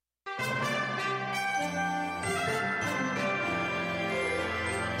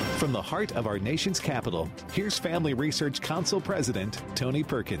From the heart of our nation's capital, here's Family Research Council President Tony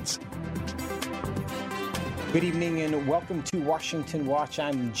Perkins. Good evening and welcome to Washington Watch.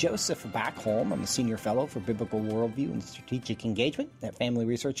 I'm Joseph Backholm. I'm a senior fellow for Biblical Worldview and Strategic Engagement at Family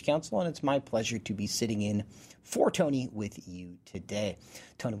Research Council, and it's my pleasure to be sitting in for Tony with you today.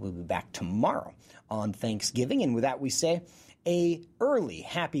 Tony will be back tomorrow on Thanksgiving, and with that we say a early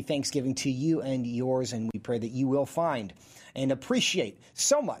happy Thanksgiving to you and yours, and we pray that you will find and appreciate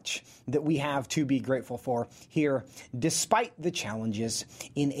so much that we have to be grateful for here, despite the challenges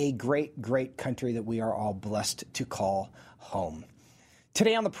in a great, great country that we are all blessed to call home.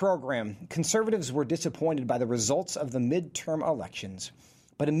 Today on the program, conservatives were disappointed by the results of the midterm elections,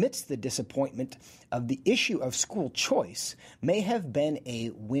 but amidst the disappointment of the issue of school choice may have been a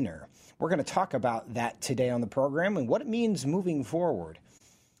winner. We're going to talk about that today on the program and what it means moving forward.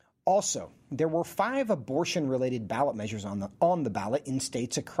 Also, there were 5 abortion-related ballot measures on the ballot in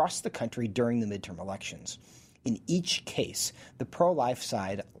states across the country during the midterm elections. In each case, the pro-life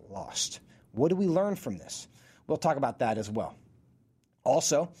side lost. What do we learn from this? We'll talk about that as well.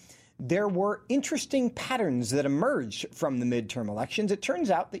 Also, there were interesting patterns that emerged from the midterm elections. It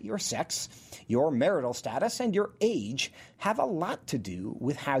turns out that your sex, your marital status, and your age have a lot to do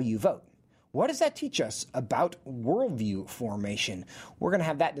with how you vote. What does that teach us about worldview formation? We're going to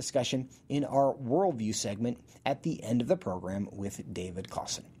have that discussion in our worldview segment at the end of the program with David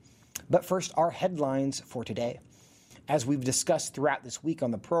Closson. But first, our headlines for today. As we've discussed throughout this week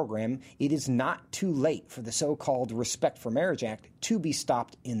on the program, it is not too late for the so-called Respect for Marriage Act to be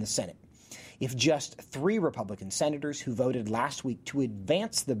stopped in the Senate. If just 3 Republican senators who voted last week to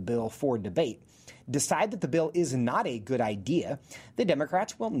advance the bill for debate decide that the bill is not a good idea, the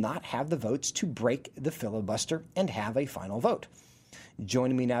Democrats will not have the votes to break the filibuster and have a final vote.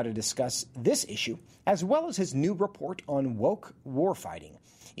 Joining me now to discuss this issue, as well as his new report on woke warfighting,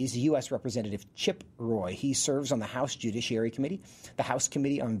 is U.S. Representative Chip Roy. He serves on the House Judiciary Committee, the House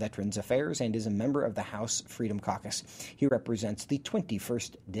Committee on Veterans Affairs, and is a member of the House Freedom Caucus. He represents the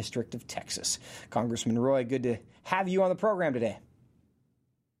 21st District of Texas. Congressman Roy, good to have you on the program today.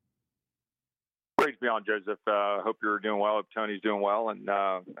 Great to be on, Joseph. Hope you're doing well. Hope Tony's doing well, and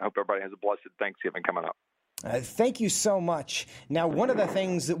hope everybody has a blessed Thanksgiving coming up. Thank you so much. Now, one of the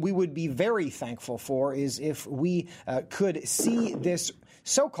things that we would be very thankful for is if we could see this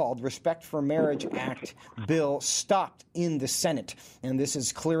so-called Respect for Marriage Act bill stopped in the Senate. And this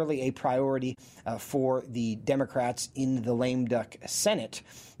is clearly a priority for the Democrats in the lame duck Senate.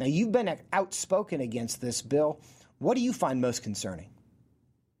 Now, you've been outspoken against this bill. What do you find most concerning?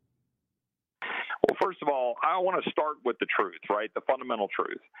 Well, first of all, I want to start with the truth, right? The fundamental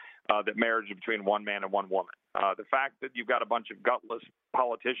truth that marriage is between one man and one woman. The fact that you've got a bunch of gutless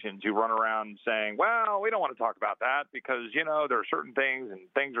politicians who run around saying, well, we don't want to talk about that because, there are certain things and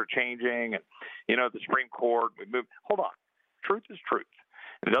things are changing and, the Supreme Court, we move. Hold on. Truth is truth.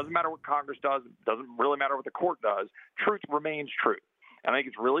 It doesn't matter what Congress does. It doesn't really matter what the court does. Truth remains truth. And I think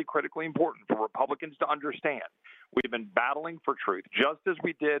it's really critically important for Republicans to understand. We've been battling for truth, just as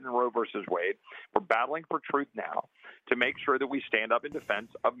we did in Roe versus Wade. We're battling for truth now to make sure that we stand up in defense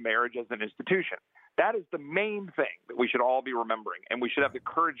of marriage as an institution. That is the main thing that we should all be remembering, and we should have the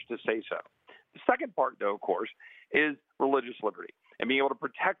courage to say so. The second part, though, of course, is religious liberty and being able to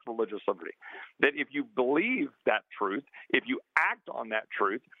protect religious liberty. That if you believe that truth, if you act on that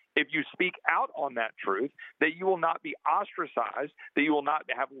truth, if you speak out on that truth, that you will not be ostracized, that you will not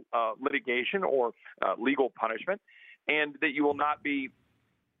have litigation or legal punishment, and that you will not be,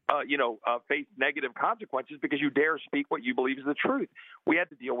 face negative consequences because you dare speak what you believe is the truth. We had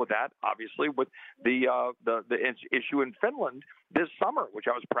to deal with that, obviously, with the issue in Finland this summer, which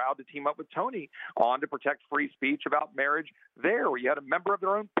I was proud to team up with Tony on to protect free speech about marriage there, where you had a member of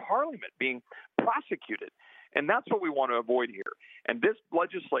their own parliament being prosecuted. And that's what we want to avoid here. And this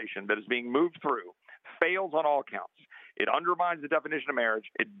legislation that is being moved through fails on all counts. It undermines the definition of marriage.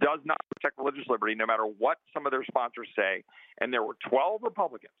 It does not protect religious liberty, no matter what some of their sponsors say. And there were 12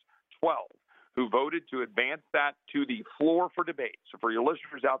 Republicans, 12, who voted to advance that to the floor for debate. So for your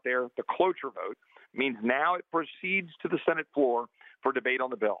listeners out there, the cloture vote means now it proceeds to the Senate floor for debate on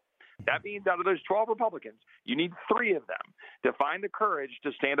the bill. That means out of those 12 Republicans, you need 3 of them to find the courage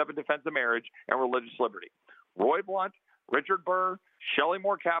to stand up in defense of marriage and religious liberty. Roy Blunt, Richard Burr, Shelley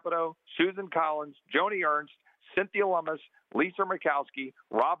Moore Capito, Susan Collins, Joni Ernst, Cynthia Lummis, Lisa Murkowski,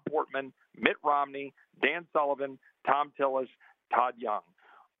 Rob Portman, Mitt Romney, Dan Sullivan, Tom Tillis, Todd Young.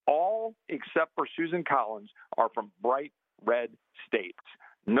 All except for Susan Collins are from bright red states.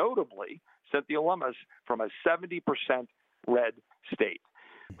 Notably, Cynthia Lummis from a 70% red state.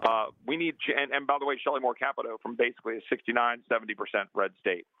 We need, and by the way, Shelley Moore Capito from basically a 69, 70% red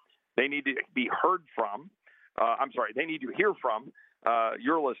state. They need to be heard from. They need to hear from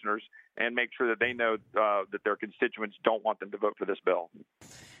your listeners and make sure that they know that their constituents don't want them to vote for this bill.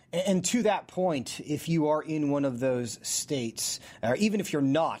 And to that point, if you are in one of those states, or even if you're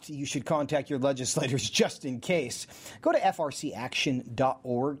not, you should contact your legislators just in case. Go to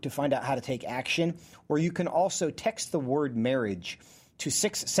frcaction.org to find out how to take action, or you can also text the word marriage to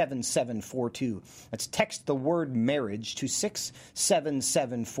 67742. That's text the word marriage to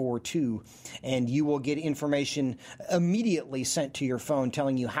 67742, and you will get information immediately sent to your phone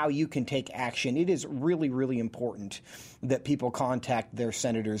telling you how you can take action. It is really, really important that people contact their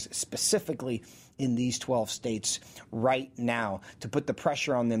senators, specifically in these 12 states right now, to put the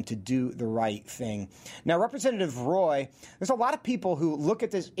pressure on them to do the right thing. Now, Representative Roy, there's a lot of people who look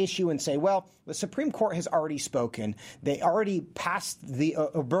at this issue and say, well, the Supreme Court has already spoken. They already passed the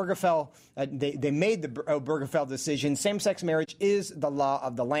Obergefell, they made the Obergefell decision. Same-sex marriage is the law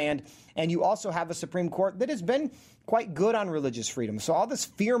of the land. And you also have a Supreme Court that has been quite good on religious freedom. So all this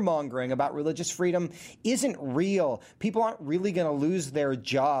fear-mongering about religious freedom isn't real. People aren't really going to lose their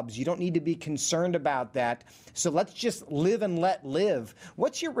jobs. You don't need to be concerned about that. So let's just live and let live.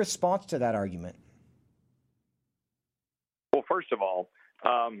 What's your response to that argument? Well, first of all,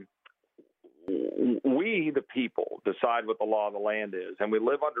 we, the people, decide what the law of the land is, and we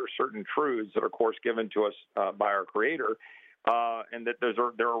live under certain truths that are, of course, given to us by our Creator, and that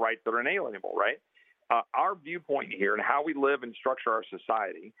there are rights that are inalienable, right? Our viewpoint here and how we live and structure our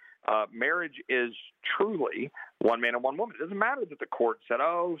society, marriage is truly one man and one woman. It doesn't matter that the court said,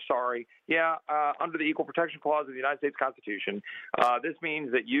 under the Equal Protection Clause of the United States Constitution, this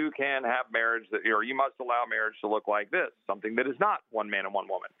means that you can have marriage, or you must allow marriage to look like this, something that is not one man and one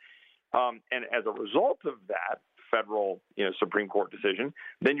woman. And as a result of that federal, Supreme Court decision,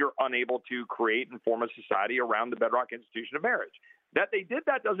 then you're unable to create and form a society around the bedrock institution of marriage. That they did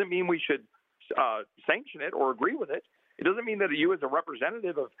that doesn't mean we should sanction it or agree with it. It doesn't mean that you as a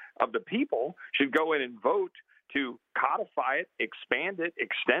representative of the people should go in and vote to codify it, expand it,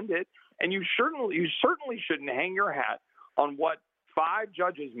 extend it. And you certainly shouldn't hang your hat on what 5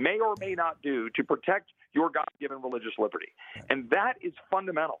 judges may or may not do to protect your God-given religious liberty. And that is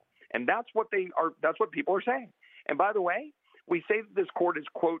fundamental. And that's what people are saying. And by the way, we say that this court is,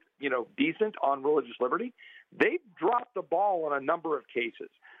 quote, decent on religious liberty. They've dropped the ball on a number of cases.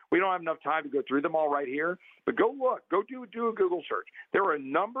 We don't have enough time to go through them all right here, but go look, go do a Google search. There are a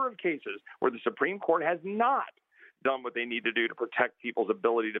number of cases where the Supreme Court has not done what they need to do to protect people's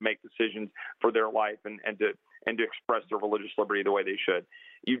ability to make decisions for their life and to express their religious liberty the way they should.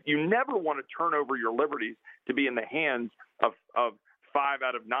 You never want to turn over your liberties to be in the hands of 5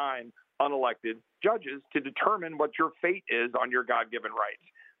 out of 9 unelected judges to determine what your fate is on your God-given rights.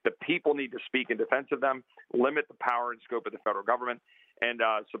 The people need to speak in defense of them, limit the power and scope of the federal government, and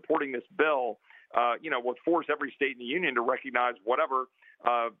supporting this bill, will force every state in the union to recognize whatever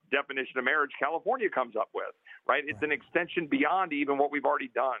definition of marriage California comes up with, right? It's an extension beyond even what we've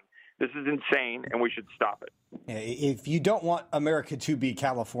already done. This is insane, and we should stop it. If you don't want America to be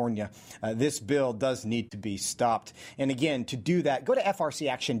California, this bill does need to be stopped. And again, to do that, go to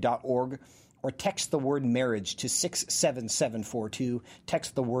frcaction.org or text the word marriage to 67742.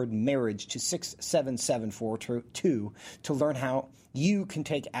 Text the word marriage to 67742 to learn how you can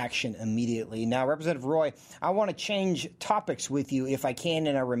take action immediately. Now, Representative Roy, I want to change topics with you if I can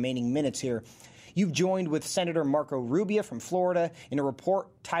in our remaining minutes here. You've joined with Senator Marco Rubio from Florida in a report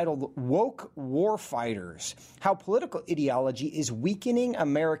titled Woke Warfighters, How Political Ideology is Weakening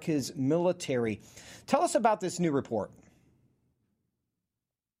America's Military. Tell us about this new report.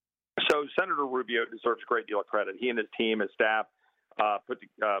 So Senator Rubio deserves a great deal of credit. He and his team, his staff,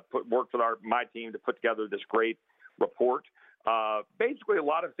 worked with my team to put together this great report. Basically, a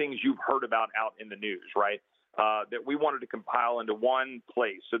lot of things you've heard about out in the news, right? That we wanted to compile into one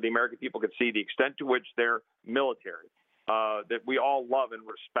place so the American people could see the extent to which their military, that we all love and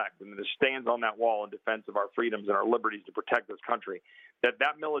respect, and that stands on that wall in defense of our freedoms and our liberties to protect this country, that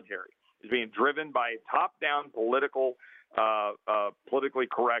military is being driven by a top-down politically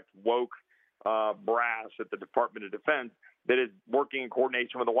correct, woke brass at the Department of Defense that is working in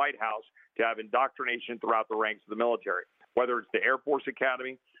coordination with the White House to have indoctrination throughout the ranks of the military, whether it's the Air Force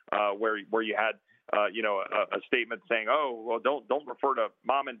Academy, where you had a statement saying, don't refer to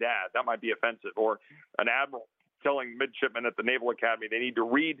mom and dad. That might be offensive. Or an admiral telling midshipmen at the Naval Academy they need to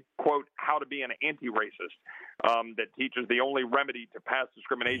read, quote, How to Be an Anti-Racist, that teaches the only remedy to past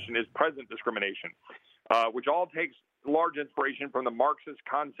discrimination is present discrimination, which all takes large inspiration from the Marxist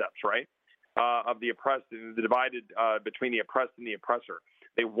concepts, right, of the oppressed and the divided between the oppressed and the oppressor.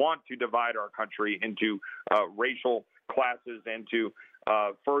 They want to divide our country into racial classes and to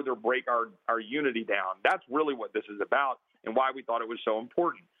further break our unity down. That's really what this is about and why we thought it was so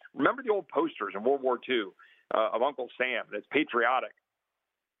important. Remember the old posters in World War II of Uncle Sam, and it's patriotic.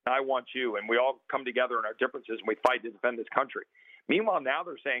 I want you, and we all come together in our differences and we fight to defend this country. Meanwhile, now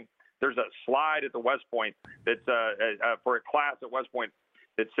they're saying there's a slide at the West Point that's for a class at West Point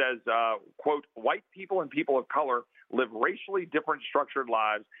that says, quote, white people and people of color live racially different structured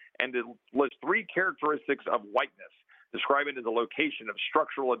lives, and it lists 3 characteristics of whiteness, describing it as a location of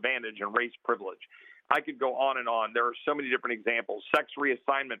structural advantage and race privilege. I could go on and on. There are so many different examples. Sex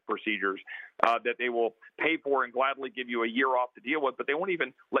reassignment procedures that they will pay for and gladly give you a year off to deal with, but they won't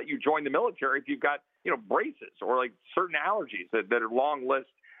even let you join the military if you've got, braces or like certain allergies that are long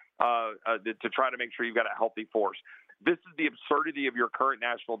lists to try to make sure you've got a healthy force. This is the absurdity of your current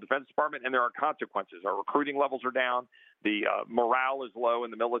National Defense Department, and there are consequences. Our recruiting levels are down. The morale is low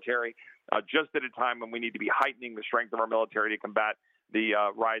in the military, just at a time when we need to be heightening the strength of our military to combat the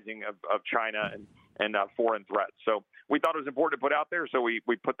rising of China and foreign threats. So we thought it was important to put out there, so we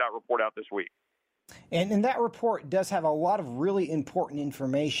put that report out this week. And that report does have a lot of really important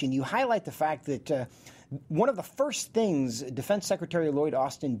information. You highlight the fact that one of the first things Defense Secretary Lloyd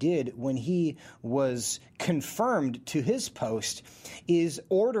Austin did when he was confirmed to his post is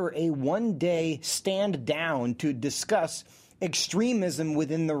order a one-day stand down to discuss extremism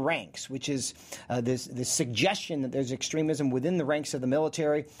within the ranks, which is this suggestion that there's extremism within the ranks of the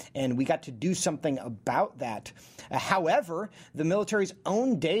military, and we got to do something about that. However, the military's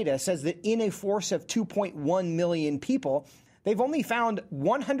own data says that in a force of 2.1 million people, they've only found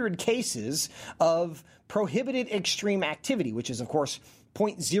 100 cases of prohibited extreme activity, which is, of course,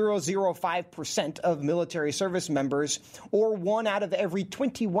 0.005% of military service members, or 1 out of every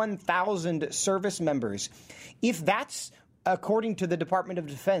 21,000 service members. If that's, according to the Department of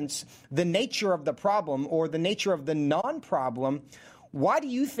Defense, the nature of the problem or the nature of the non-problem, why do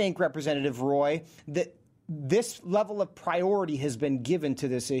you think, Representative Roy, that this level of priority has been given to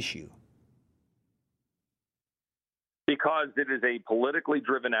this issue? Because it is a politically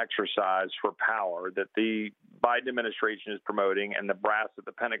driven exercise for power that the Biden administration is promoting and the brass at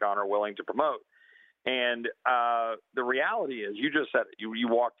the Pentagon are willing to promote. And the reality is, you just said it, you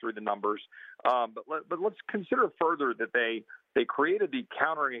walked through the numbers, but let's consider further that they created the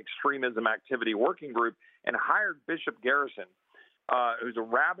Countering Extremism Activity Working Group and hired Bishop Garrison, who's a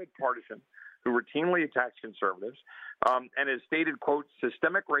rabid partisan who routinely attacks conservatives and has stated, quote,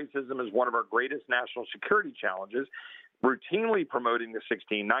 systemic racism is one of our greatest national security challenges, routinely promoting the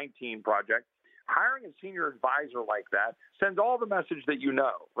 1619 Project. Hiring a senior advisor like that sends all the message that you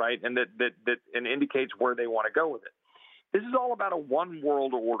know, right, and that and indicates where they want to go with it. This is all about a one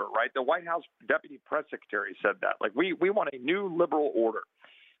world order, right? The White House deputy press secretary said that. Like, we want a new liberal order.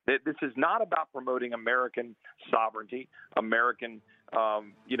 This is not about promoting American sovereignty, American,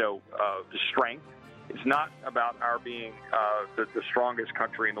 strength. It's not about our being the strongest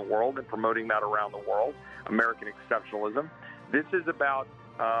country in the world and promoting that around the world, American exceptionalism. This is about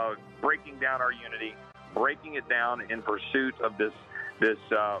breaking down our unity, breaking it down in pursuit of this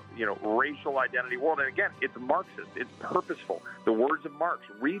racial identity world. And again, it's Marxist. It's purposeful. The words of Marx,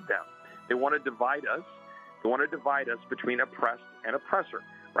 read them. They want to divide us. They want to divide us between oppressed and oppressor,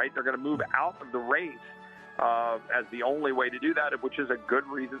 right? They're going to move out of the race as the only way to do that, which is a good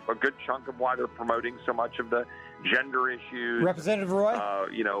reason, a good chunk of why they're promoting so much of the gender issues. Representative Roy?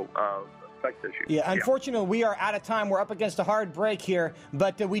 Sex issues. Yeah, unfortunately, we are out of time. We're up against a hard break here,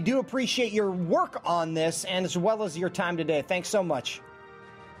 but we do appreciate your work on this and as well as your time today. Thanks so much.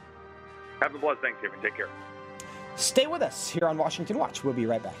 Have a blessed Thanksgiving. Take care. Stay with us here on Washington Watch. We'll be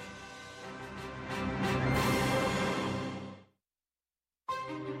right back.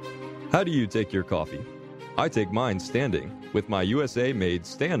 How do you take your coffee? I take mine standing with my USA-made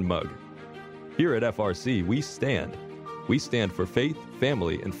Stand mug. Here at FRC, we stand. We stand for faith,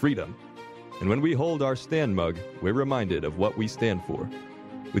 family, and freedom. And when we hold our Stand mug, we're reminded of what we stand for.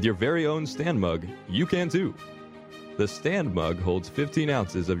 With your very own Stand mug, you can too. The Stand mug holds 15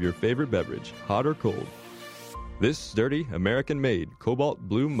 ounces of your favorite beverage, hot or cold. This sturdy, American-made cobalt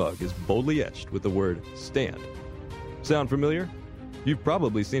blue mug is boldly etched with the word STAND. Sound familiar? You've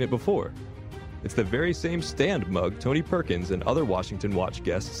probably seen it before. It's the very same Stand mug Tony Perkins and other Washington Watch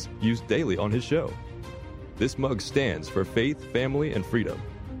guests use daily on his show. This mug stands for faith, family, and freedom.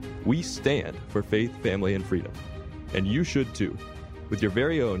 We stand for faith, family, and freedom. And you should too, with your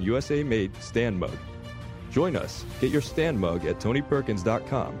very own USA-made Stand mug. Join us. Get your Stand mug at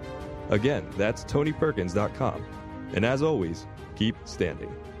TonyPerkins.com. Again, that's TonyPerkins.com. And as always, keep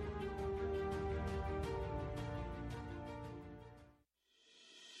standing.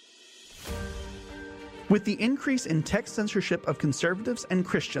 With the increase in tech censorship of conservatives and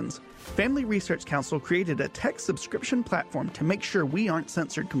Christians, Family Research Council created a tech subscription platform to make sure we aren't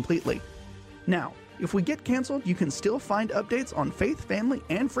censored completely. Now, if we get canceled, you can still find updates on faith, family,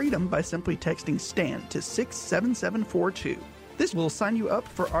 and freedom by simply texting STAND to 67742. This will sign you up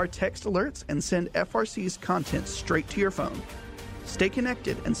for our text alerts and send FRC's content straight to your phone. Stay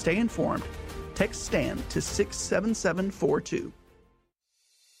connected and stay informed. Text STAND to 67742.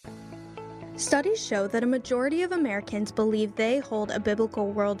 Studies show that a majority of Americans believe they hold a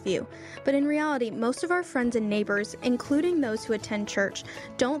biblical worldview, but in reality, most of our friends and neighbors, including those who attend church,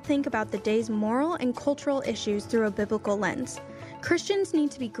 don't think about the day's moral and cultural issues through a biblical lens. Christians need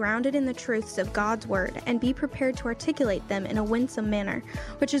to be grounded in the truths of God's Word and be prepared to articulate them in a winsome manner,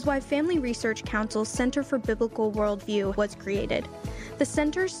 which is why Family Research Council's Center for Biblical Worldview was created. The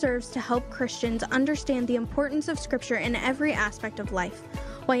center serves to help Christians understand the importance of Scripture in every aspect of life,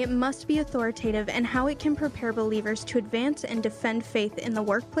 why it must be authoritative, and how it can prepare believers to advance and defend faith in the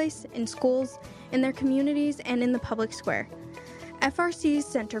workplace, in schools, in their communities, and in the public square. FRC's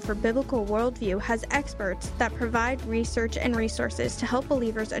Center for Biblical Worldview has experts that provide research and resources to help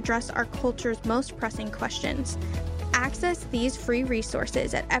believers address our culture's most pressing questions. Access these free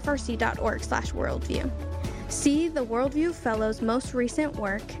resources at frc.org/worldview. See the Worldview Fellow's most recent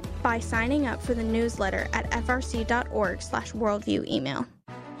work by signing up for the newsletter at frc.org/worldview email.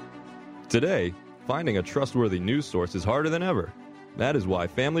 Today, finding a trustworthy news source is harder than ever. That is why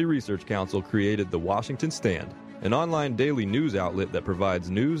Family Research Council created the Washington Stand, an online daily news outlet that provides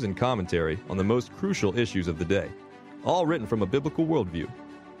news and commentary on the most crucial issues of the day, all written from a biblical worldview.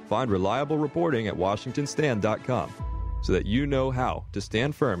 Find reliable reporting at WashingtonStand.com so that you know how to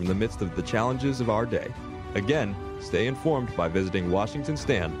stand firm in the midst of the challenges of our day. Again, stay informed by visiting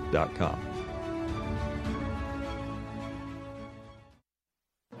WashingtonStand.com.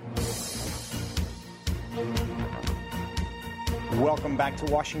 Welcome back to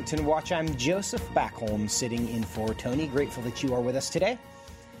Washington Watch. I'm Joseph Backholm, sitting in for Tony. Grateful that you are with us today.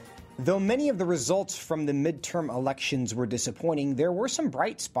 Though many of the results from the midterm elections were disappointing, there were some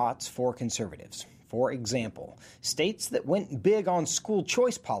bright spots for conservatives. For example, states that went big on school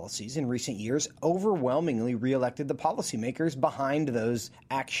choice policies in recent years overwhelmingly reelected the policymakers behind those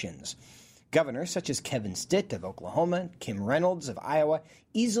actions. Governors such as Kevin Stitt of Oklahoma, Kim Reynolds of Iowa,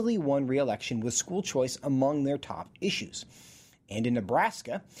 easily won re-election with school choice among their top issues. And in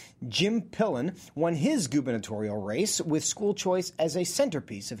Nebraska, Jim Pillen won his gubernatorial race with school choice as a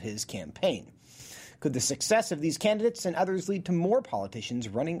centerpiece of his campaign. Could the success of these candidates and others lead to more politicians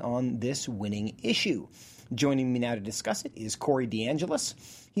running on this winning issue? Joining me now to discuss it is Corey DeAngelis.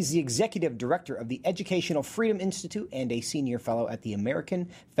 He's the executive director of the Educational Freedom Institute and a senior fellow at the American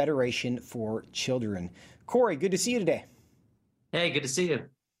Federation for Children. Corey, good to see you today. Hey, good to see you.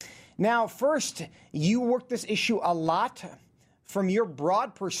 Now, first, you worked this issue a lot. From your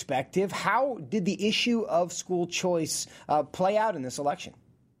broad perspective, how did the issue of school choice play out in this election?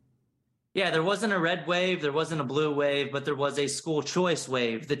 Yeah, there wasn't a red wave, there wasn't a blue wave, but there was a school choice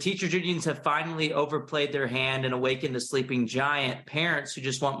wave. The teachers' unions have finally overplayed their hand and awakened a sleeping giant, parents who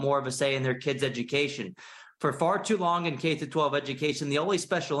just want more of a say in their kids' education. For far too long in K-12 education, the only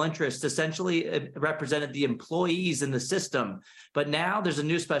special interest essentially represented the employees in the system. But now there's a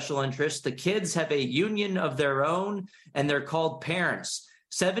new special interest. The kids have a union of their own, and they're called parents.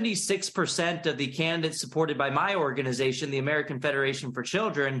 76% of the candidates supported by my organization, the American Federation for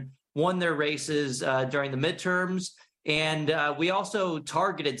Children, won their races during the midterms. And we also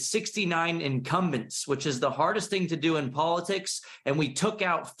targeted 69 incumbents, which is the hardest thing to do in politics. And we took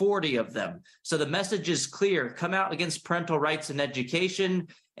out 40 of them. So the message is clear. Come out against parental rights in education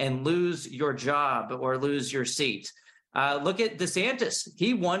and lose your job or lose your seat. Look at DeSantis.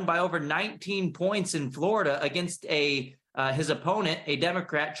 He won by over 19 points in Florida against his opponent, a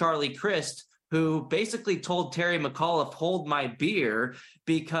Democrat, Charlie Crist, who basically told Terry McAuliffe, hold my beer,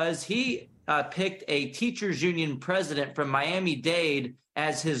 because he picked a teachers union president from Miami-Dade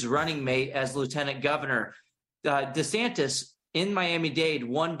as his running mate as lieutenant governor. DeSantis in Miami-Dade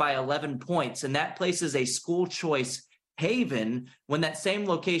won by 11 points, and that places a school choice haven when that same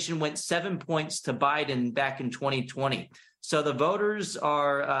location went 7 points to Biden back in 2020. So the voters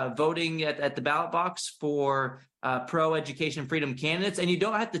are voting at the ballot box for pro-education freedom candidates. And you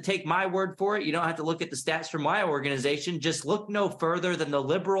don't have to take my word for it. You don't have to look at the stats from my organization. Just look no further than the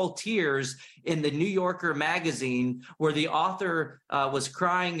liberal tears in the New Yorker magazine, where the author was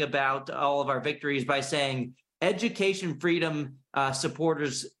crying about all of our victories by saying, education freedom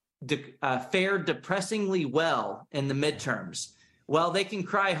supporters fared depressingly well in the midterms. Well, they can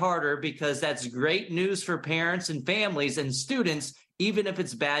cry harder, because that's great news for parents and families and students, even if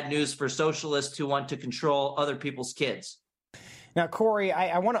it's bad news for socialists who want to control other people's kids. Now, Corey,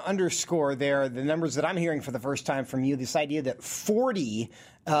 I want to underscore there the numbers that I'm hearing for the first time from you, this idea that 40,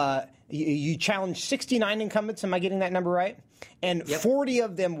 you challenged 69 incumbents. Am I getting that number right? And yep. 40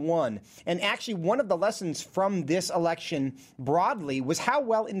 of them won. And actually, one of the lessons from this election broadly was how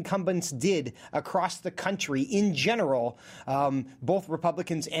well incumbents did across the country in general, both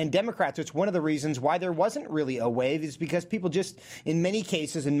Republicans and Democrats. It's one of the reasons why there wasn't really a wave is because people just, in many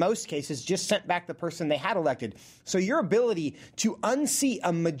cases, in most cases, just sent back the person they had elected. So your ability to unseat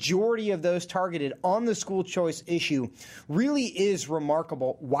a majority of those targeted on the school choice issue really is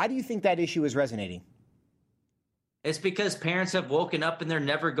remarkable. Why do you think that issue is resonating? It's because parents have woken up and they're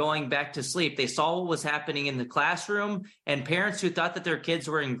never going back to sleep. They saw what was happening in the classroom, and parents who thought that their kids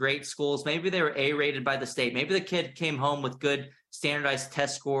were in great schools, maybe they were A-rated by the state, maybe the kid came home with good standardized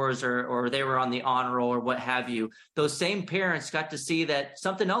test scores or they were on the honor roll or what have you. Those same parents got to see that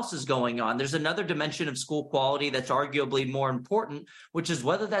something else is going on. There's another dimension of school quality that's arguably more important, which is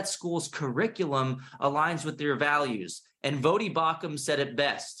whether that school's curriculum aligns with their values. And Vodi Bakum said it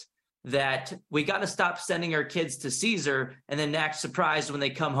best, that we got to stop sending our kids to Caesar and then act surprised when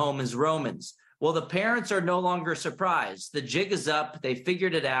they come home as Romans. Well, the parents are no longer surprised. The jig is up. They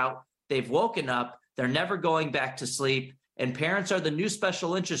figured it out. They've woken up. They're never going back to sleep. And parents are the new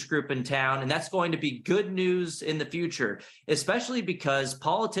special interest group in town. And that's going to be good news in the future, especially because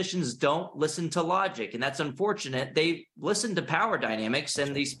politicians don't listen to logic. And that's unfortunate. They listen to power dynamics.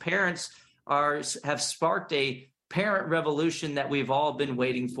 And these parents have sparked a parent revolution that we've all been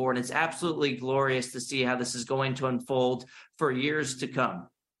waiting for. And it's absolutely glorious to see how this is going to unfold for years to come.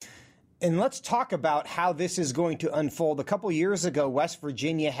 And let's talk about how this is going to unfold. A couple years ago, West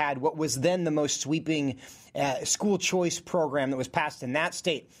Virginia had what was then the most sweeping school choice program that was passed in that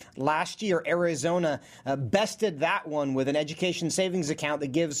state. Last year, Arizona bested that one with an education savings account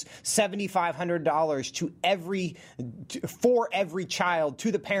that gives $7,500 for every child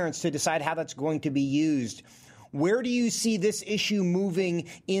to the parents to decide how that's going to be used. Where do you see this issue moving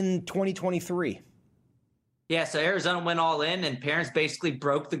in 2023? Yeah, so Arizona went all in, and parents basically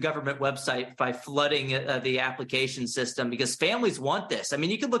broke the government website by flooding the application system because families want this. I mean,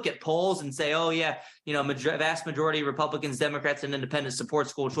 you could look at polls and say, oh, yeah, vast majority of Republicans, Democrats, and independents support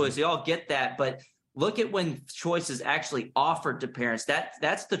school choice. They all get that. But look at when choice is actually offered to parents.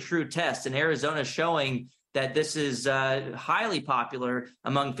 That's the true test. And Arizona is showing that this is highly popular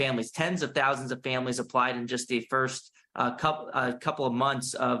among families. Tens of thousands of families applied in just the first couple of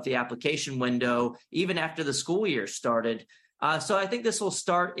months of the application window, even after the school year started. So I think this will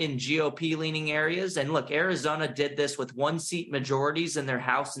start in GOP-leaning areas. And look, Arizona did this with one-seat majorities in their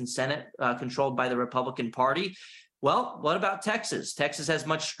House and Senate controlled by the Republican Party. Well, what about Texas? Texas has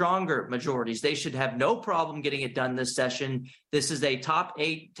much stronger majorities. They should have no problem getting it done this session. This is a top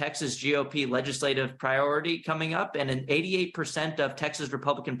 8 Texas GOP legislative priority coming up, and an 88% of Texas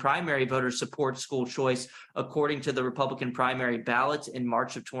Republican primary voters support school choice, according to the Republican primary ballot in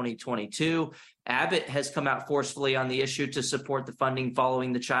March of 2022. Abbott has come out forcefully on the issue to support the funding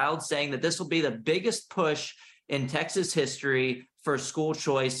following the child, saying that this will be the biggest push in Texas history for school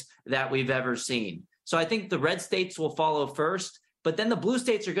choice that we've ever seen. So I think the red states will follow first, but then the blue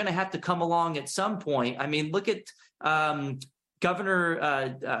states are going to have to come along at some point. I mean, look at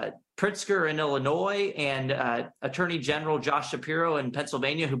Governor Pritzker in Illinois and Attorney General Josh Shapiro in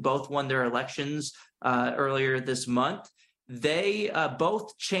Pennsylvania, who both won their elections earlier this month. They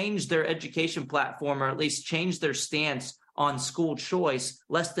both changed their education platform, or at least changed their stance on school choice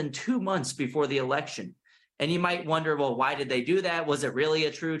less than 2 months before the election. And you might wonder, well, why did they do that? Was it really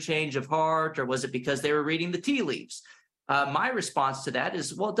a true change of heart, or was it because they were reading the tea leaves? My response to that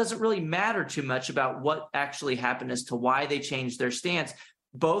is, well, it doesn't really matter too much about what actually happened as to why they changed their stance.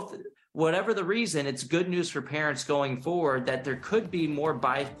 Both, whatever the reason, it's good news for parents going forward that there could be more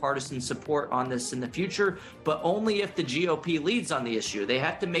bipartisan support on this in the future, but only if the GOP leads on the issue. They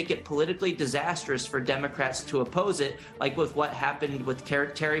have to make it politically disastrous for Democrats to oppose it, like with what happened with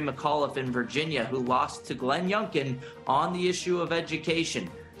Terry McAuliffe in Virginia, who lost to Glenn Youngkin on the issue of education.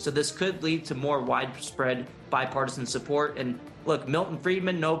 So this could lead to more widespread bipartisan support. And look, Milton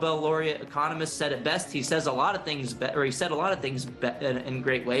Friedman, Nobel laureate economist, said it best. He said a lot of things in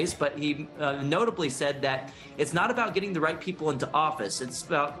great ways, but he notably said that it's not about getting the right people into office. It's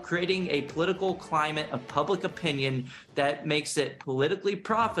about creating a political climate of public opinion that makes it politically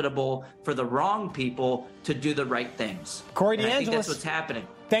profitable for the wrong people to do the right things. Corey DeAngelis, I think that's what's happening.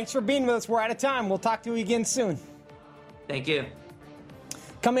 Thanks for being with us. We're out of time. We'll talk to you again soon. Thank you.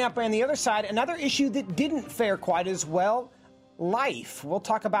 Coming up on the other side, another issue that didn't fare quite as well, life. We'll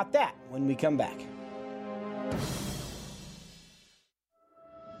talk about that when we come back.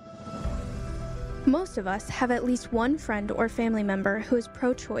 Most of us have at least one friend or family member who is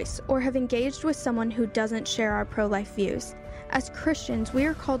pro-choice or have engaged with someone who doesn't share our pro-life views. As Christians, we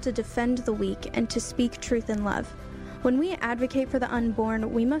are called to defend the weak and to speak truth in love. When we advocate for the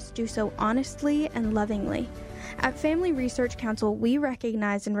unborn, we must do so honestly and lovingly. At Family Research Council, we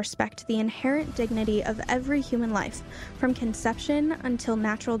recognize and respect the inherent dignity of every human life, from conception until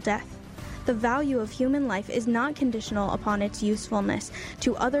natural death. The value of human life is not conditional upon its usefulness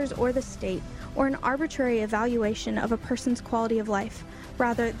to others or the state, or an arbitrary evaluation of a person's quality of life.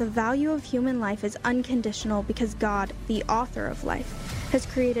 Rather, the value of human life is unconditional because God, the author of life, has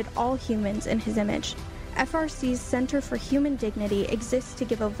created all humans in His image. FRC's Center for Human Dignity exists to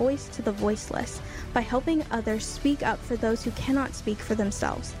give a voice to the voiceless by helping others speak up for those who cannot speak for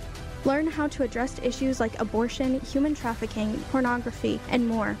themselves. Learn how to address issues like abortion, human trafficking, pornography, and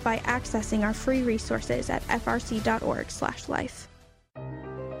more by accessing our free resources at frc.org/life.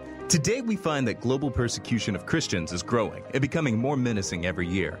 Today we find that global persecution of Christians is growing and becoming more menacing every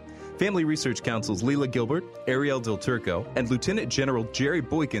year. Family Research Council's Leila Gilbert, Ariel Del Turco, and Lieutenant General Jerry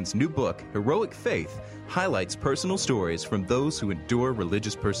Boykin's new book, Heroic Faith, highlights personal stories from those who endure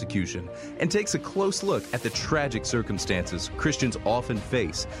religious persecution and takes a close look at the tragic circumstances Christians often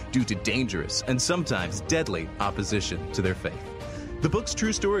face due to dangerous and sometimes deadly opposition to their faith. The book's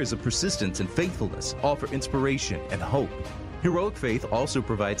true stories of persistence and faithfulness offer inspiration and hope. Heroic Faith also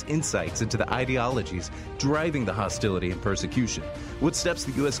provides insights into the ideologies driving the hostility and persecution, what steps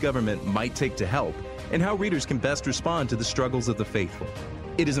the U.S. government might take to help, and how readers can best respond to the struggles of the faithful.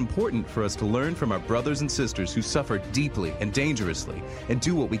 It is important for us to learn from our brothers and sisters who suffer deeply and dangerously and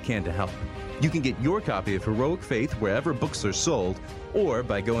do what we can to help. You can get your copy of Heroic Faith wherever books are sold or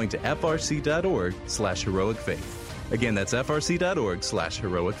by going to frc.org/heroic faith. Again, that's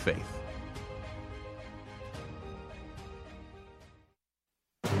frc.org/heroic faith.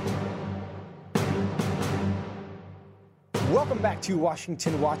 Welcome back to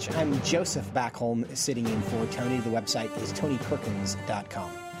Washington Watch. I'm Joseph Backholm, sitting in for Tony. The website is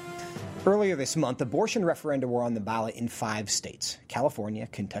tonyperkins.com. Earlier this month, abortion referenda were on the ballot in 5 states: California,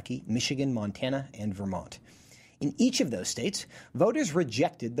 Kentucky, Michigan, Montana, and Vermont. In each of those states, voters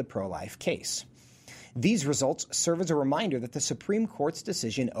rejected the pro-life case. These results serve as a reminder that the Supreme Court's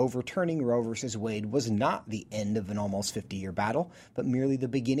decision overturning Roe v. Wade was not the end of an almost 50-year battle, but merely the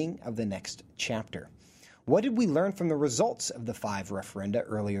beginning of the next chapter. What did we learn from the results of the 5 referenda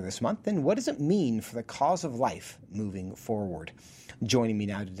earlier this month, and what does it mean for the cause of life moving forward? Joining me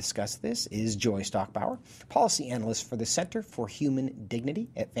now to discuss this is Joy Stockbauer, policy analyst for the Center for Human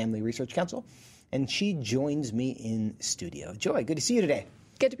Dignity at Family Research Council, and she joins me in studio. Joy, good to see you today.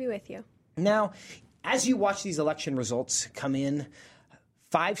 Good to be with you. Now, as you watch these election results come in,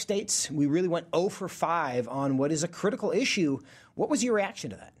 5 states, we really went 0 for 5 on what is a critical issue. What was your reaction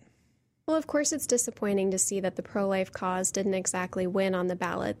to that? Well, of course, it's disappointing to see that the pro-life cause didn't exactly win on the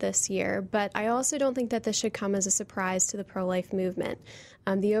ballot this year, but I also don't think that this should come as a surprise to the pro-life movement.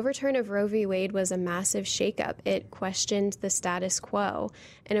 The overturn of Roe v. Wade was a massive shakeup. It questioned the status quo,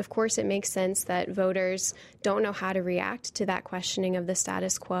 and of course, it makes sense that voters don't know how to react to that questioning of the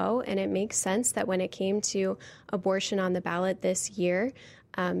status quo, and it makes sense that when it came to abortion on the ballot this year,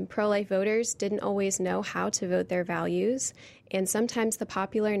 pro-life voters didn't always know how to vote their values, and sometimes the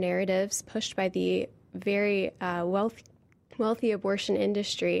popular narratives pushed by the very wealthy abortion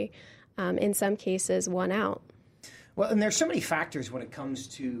industry in some cases won out. Well, and there's so many factors when it comes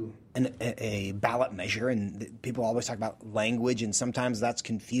to a ballot measure, and people always talk about language, and sometimes that's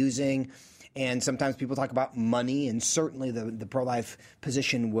confusing. And sometimes people talk about money, and certainly the pro-life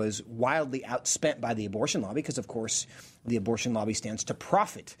position was wildly outspent by the abortion lobby because, of course, the abortion lobby stands to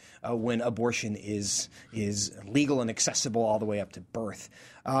profit when abortion is legal and accessible all the way up to birth.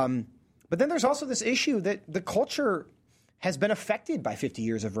 But then there's also this issue that the culture has been affected by 50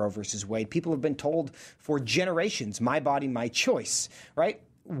 years of Roe versus Wade. People have been told for generations, my body, my choice, right?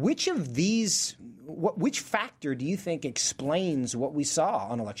 Which factor do you think explains what we saw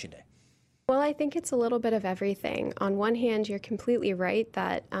on Election Day? Well, I think it's a little bit of everything. On one hand, you're completely right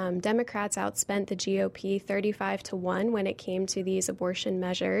that Democrats outspent the GOP 35-1 when it came to these abortion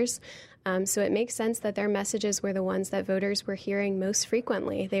measures. So it makes sense that their messages were the ones that voters were hearing most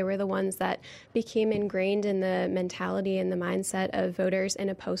frequently. They were the ones that became ingrained in the mentality and the mindset of voters in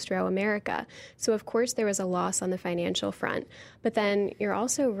a post-Roe America. So, of course, there was a loss on the financial front. But then you're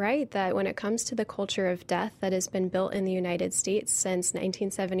also right that when it comes to the culture of death that has been built in the United States since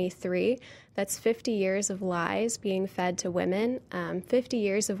 1973, that's 50 years of lies being fed to women, 50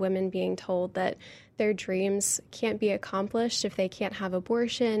 years of women being told that their dreams can't be accomplished if they can't have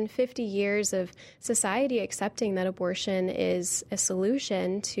abortion. 50 years of society accepting that abortion is a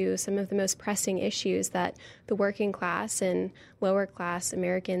solution to some of the most pressing issues that the working class and lower class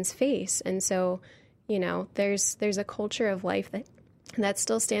Americans face. And so, there's a culture of life that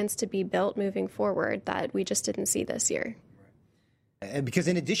still stands to be built moving forward that we just didn't see this year. Because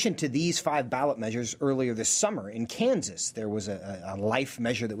in addition to these 5 ballot measures earlier this summer in Kansas, there was a life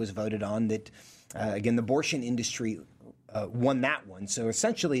measure that was voted on that, again, the abortion industry won that one. So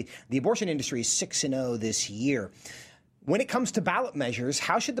essentially, the abortion industry is 6-0 this year. When it comes to ballot measures,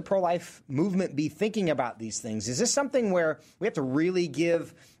 how should the pro-life movement be thinking about these things? Is this something where we have to really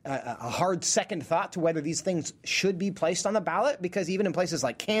give a hard second thought to whether these things should be placed on the ballot? Because even in places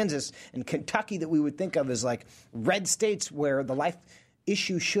like Kansas and Kentucky that we would think of as like red states where the life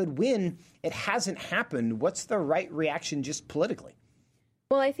issue should win, it hasn't happened. What's the right reaction just politically?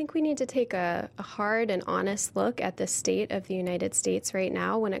 Well, I think we need to take a hard and honest look at the state of the United States right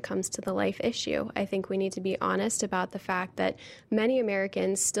now when it comes to the life issue. I think we need to be honest about the fact that many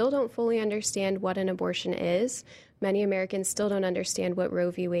Americans still don't fully understand what an abortion is. Many Americans still don't understand what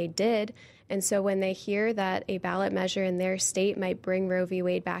Roe v. Wade did. And so when they hear that a ballot measure in their state might bring Roe v.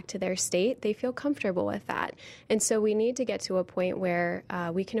 Wade back to their state, they feel comfortable with that. And so we need to get to a point where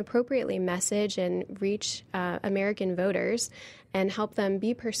we can appropriately message and reach American voters and help them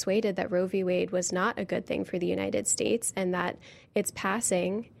be persuaded that Roe v. Wade was not a good thing for the United States and that its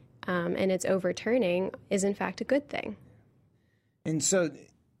passing and its overturning is in fact a good thing. And so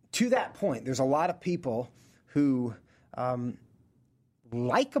to that point, there's a lot of people who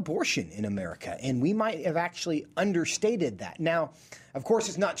like abortion in America, and we might have actually understated that. Now, of course,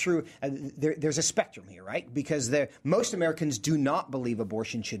 it's not true. There's a spectrum here, right? Because most Americans do not believe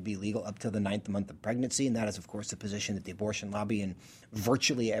abortion should be legal up to the 9th month of pregnancy, and that is, of course, the position that the abortion lobby and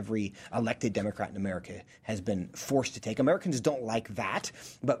virtually every elected Democrat in America has been forced to take. Americans don't like that,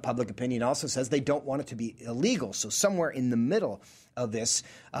 but public opinion also says they don't want it to be illegal. So somewhere in the middle of this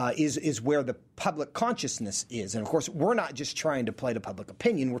is where the public consciousness is. And, of course, we're not just trying to play to public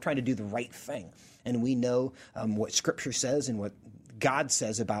opinion. We're trying to do the right thing. And we know what Scripture says and what God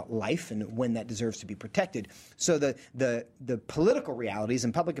says about life and when that deserves to be protected. So the political realities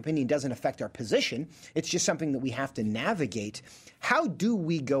and public opinion doesn't affect our position. It's just something that we have to navigate. How do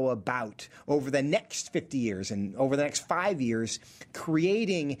we go about over the next 50 years and over the next 5 years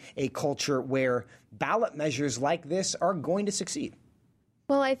creating a culture where ballot measures like this are going to succeed?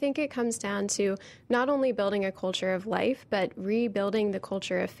 Well, I think it comes down to not only building a culture of life, but rebuilding the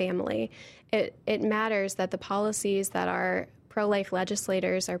culture of family. It matters that the policies that our pro-life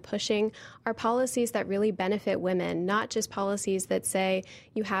legislators are pushing are policies that really benefit women, not just policies that say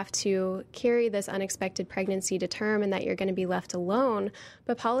you have to carry this unexpected pregnancy to term and that you're going to be left alone,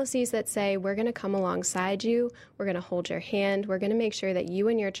 but policies that say we're going to come alongside you, we're going to hold your hand, we're going to make sure that you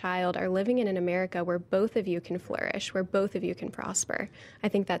and your child are living in an America where both of you can flourish, where both of you can prosper. I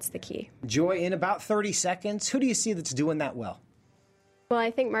think that's the key. Joy, in about 30 seconds, who do you see that's doing that well? Well, I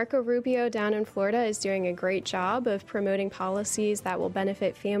think Marco Rubio down in Florida is doing a great job of promoting policies that will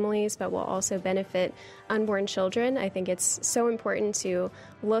benefit families, but will also benefit unborn children. I think it's so important to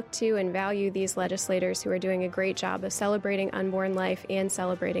look to and value these legislators who are doing a great job of celebrating unborn life and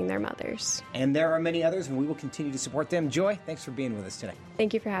celebrating their mothers. And there are many others, and we will continue to support them. Joy, thanks for being with us today.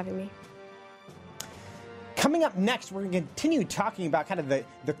 Thank you for having me. Coming up next, we're going to continue talking about kind of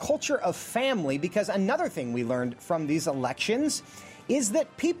the culture of family, because another thing we learned from these elections is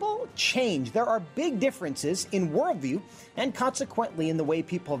that people change. There are big differences in worldview and consequently in the way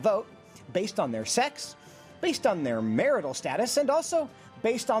people vote based on their sex, based on their marital status, and also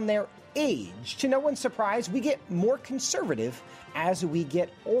based on their age. To no one's surprise, we get more conservative as we get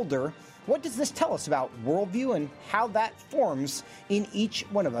older. What does this tell us about worldview and how that forms in each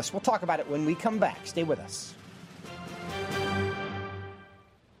one of us? We'll talk about it when we come back. Stay with us.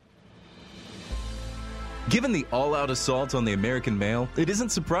 Given the all-out assault on the American male, it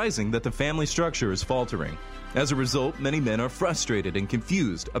isn't surprising that the family structure is faltering. As a result, many men are frustrated and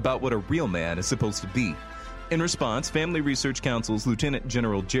confused about what a real man is supposed to be. In response, Family Research Council's Lieutenant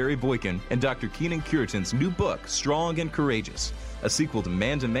General Jerry Boykin and Dr. Keenan Curitan's new book, Strong and Courageous, a sequel to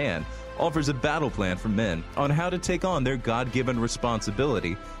Man, offers a battle plan for men on how to take on their God-given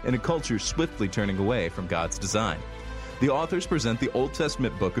responsibility in a culture swiftly turning away from God's design. The authors present the Old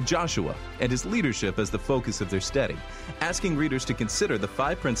Testament book of Joshua and his leadership as the focus of their study, asking readers to consider the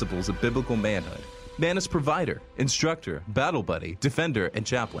 5 principles of biblical manhood: man as provider, instructor, battle buddy, defender, and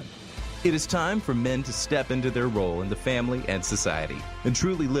chaplain. It is time for men to step into their role in the family and society and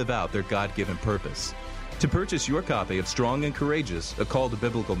truly live out their God-given purpose. To purchase your copy of Strong and Courageous, A Call to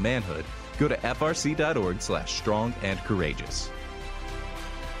Biblical Manhood, Go to frc.org/strong and courageous.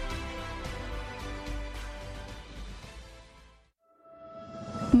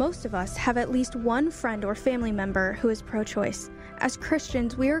 Most of us have at least one friend or family member who is pro-choice. As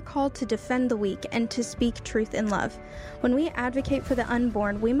Christians, we are called to defend the weak and to speak truth in love. When we advocate for the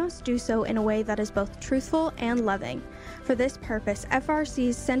unborn, we must do so in a way that is both truthful and loving. For this purpose,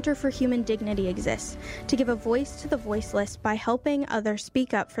 FRC's Center for Human Dignity exists, to give a voice to the voiceless by helping others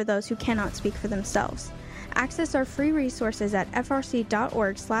speak up for those who cannot speak for themselves. Access our free resources at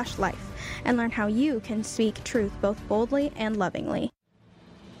frc.org/life and learn how you can speak truth both boldly and lovingly.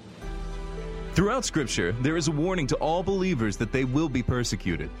 Throughout Scripture, there is a warning to all believers that they will be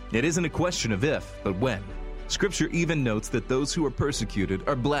persecuted. It isn't a question of if, but when. Scripture even notes that those who are persecuted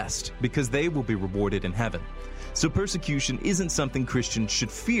are blessed because they will be rewarded in heaven. So persecution isn't something Christians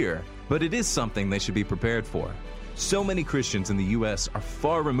should fear, but it is something they should be prepared for. So many Christians in the U.S. are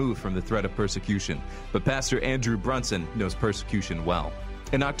far removed from the threat of persecution, but Pastor Andrew Brunson knows persecution well.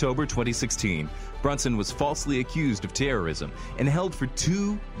 In October 2016, Brunson was falsely accused of terrorism and held for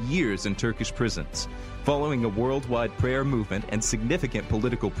 2 years in Turkish prisons. Following a worldwide prayer movement and significant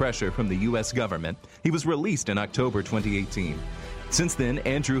political pressure from the U.S. government, he was released in October 2018. Since then,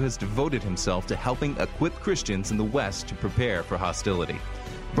 Andrew has devoted himself to helping equip Christians in the West to prepare for hostility.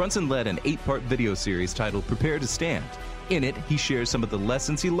 Brunson led an 8-part video series titled Prepare to Stand. In it, he shares some of the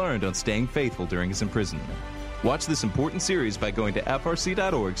lessons he learned on staying faithful during his imprisonment. Watch this important series by going to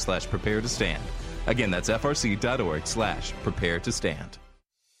frc.org/prepare to stand. Again, that's frc.org/prepare to stand.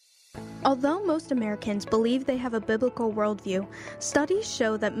 Although most Americans believe they have a biblical worldview, studies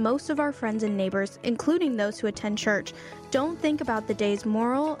show that most of our friends and neighbors, including those who attend church, don't think about the day's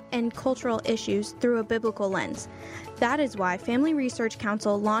moral and cultural issues through a biblical lens. That is why Family Research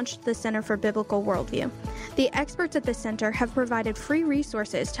Council launched the Center for Biblical Worldview. The experts at the center have provided free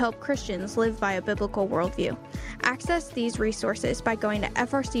resources to help Christians live by a biblical worldview. Access these resources by going to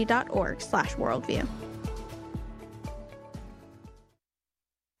frc.org/worldview.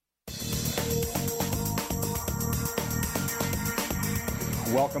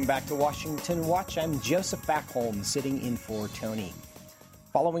 Welcome back to Washington Watch. I'm Joseph Backholm, sitting in for Tony.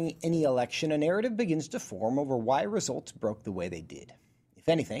 Following any election, a narrative begins to form over why results broke the way they did. If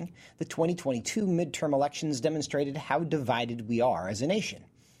anything, the 2022 midterm elections demonstrated how divided we are as a nation.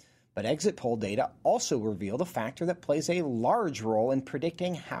 But exit poll data also revealed a factor that plays a large role in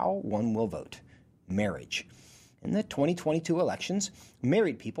predicting how one will vote: marriage. In the 2022 elections,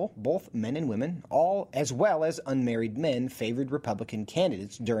 married people, both men and women, all as well as unmarried men, favored Republican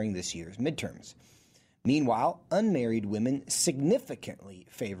candidates during this year's midterms. Meanwhile, unmarried women significantly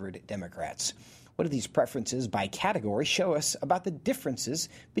favored Democrats. What do these preferences by category show us about the differences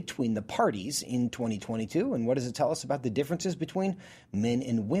between the parties in 2022? And what does it tell us about the differences between men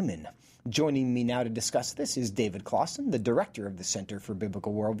and women? Joining me now to discuss this is David Closson, the director of the Center for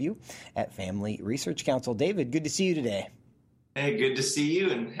Biblical Worldview at Family Research Council. David, good to see you today. Hey, good to see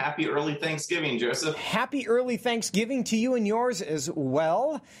you, and happy early Thanksgiving, Joseph. Happy early Thanksgiving to you and yours as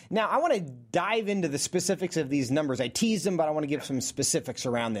well. Now, I want to dive into the specifics of these numbers. I teased them, but I want to give some specifics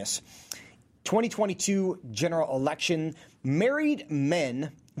around this. 2022 general election, married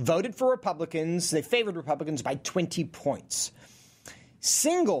men voted for Republicans. They favored Republicans by 20 points.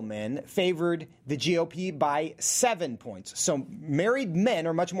 Single men favored the GOP by 7 points. So married men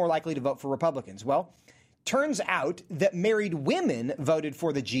are much more likely to vote for Republicans. Well, turns out that married women voted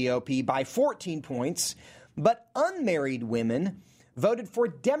for the GOP by 14 points, but unmarried women voted for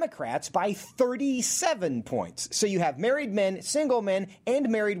Democrats by 37 points. So you have married men, single men, and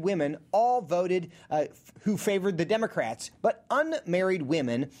married women all voted who favored the Democrats, but unmarried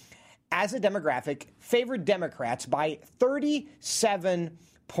women, as a demographic, favored Democrats by 37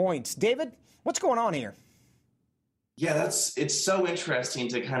 points. David, what's going on here? Yeah, it's so interesting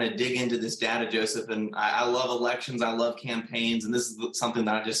to kind of dig into this data, Joseph. And I love elections. I love campaigns. And this is something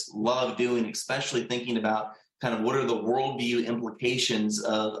that I just love doing, especially thinking about kind of what are the worldview implications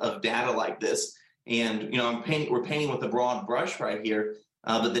of data like this. And, you know, we're painting with a broad brush right here,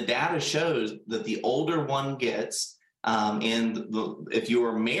 but the data shows that the older one gets, if you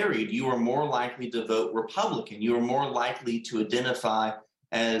are married, you are more likely to vote Republican. You are more likely to identify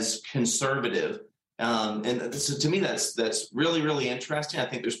as conservative. And so to me, that's really, really interesting. I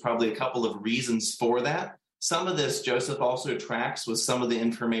think there's probably a couple of reasons for that. Some of this, Joseph, also tracks with some of the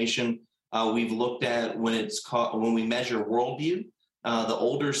information we've looked at when we measure worldview. The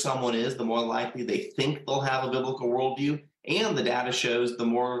older someone is, the more likely they think they'll have a biblical worldview. And the data shows the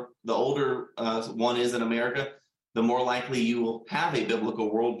older one is in America, the more likely you will have a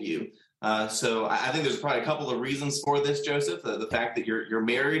biblical worldview. So I think there's probably a couple of reasons for this, Joseph. The fact that you're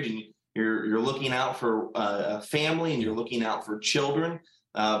married and you're looking out for a family and you're looking out for children.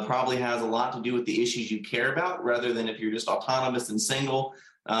 Probably has a lot to do with the issues you care about rather than if you're just autonomous and single.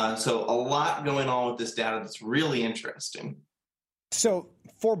 So a lot going on with this data that's really interesting. So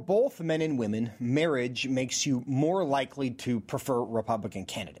for both men and women, marriage makes you more likely to prefer Republican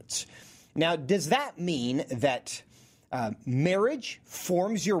candidates. Now, does that mean that marriage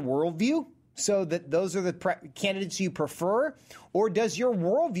forms your worldview so that those are the candidates you prefer? Or does your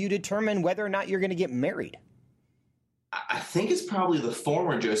worldview determine whether or not you're going to get married? I think it's probably the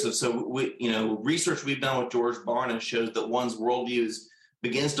former, Joseph. So, research we've done with George Barna shows that one's worldview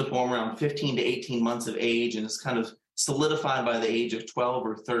begins to form around 15 to 18 months of age, and it's kind of solidified by the age of 12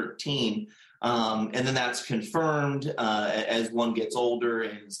 or 13. And then that's confirmed as one gets older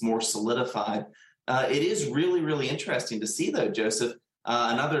and it's more solidified. It is really, really interesting to see, though, Joseph.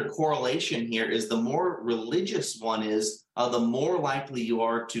 Another correlation here is the more religious one is, the more likely you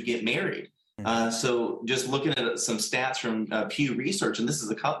are to get married. So just looking at some stats from Pew Research, and this is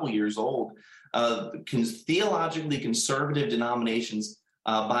a couple years old, theologically conservative denominations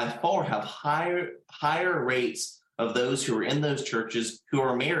by far have higher rates of those who are in those churches who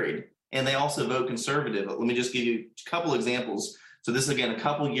are married, and they also vote conservative. Let me just give you a couple examples. So this, again, a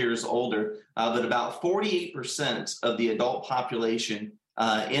couple years older, but about 48% of the adult population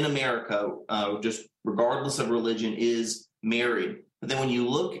in America, just regardless of religion, is married. But then when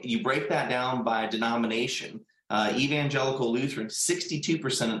you break that down by denomination, Evangelical Lutheran,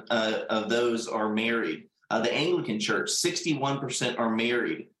 62% of those are married. The Anglican Church, 61% are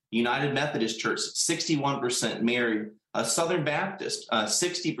married. United Methodist Church, 61% married. Southern Baptist,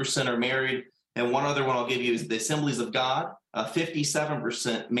 60% are married. And one other one I'll give you is the Assemblies of God,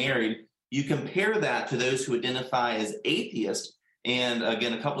 57% married. You compare that to those who identify as atheist. And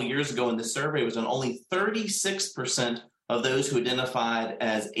again, a couple of years ago in this survey was on only 36% of those who identified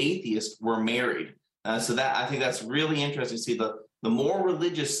as atheists were married. So that, I think that's really interesting to see. The more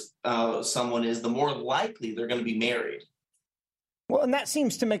religious someone is, the more likely they're going to be married. Well, and that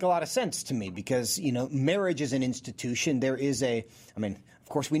seems to make a lot of sense to me because, marriage is an institution. There is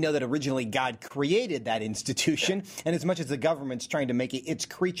of course, we know that originally God created that institution, and as much as the government's trying to make it its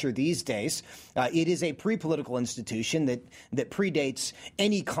creature these days, it is a pre-political institution that predates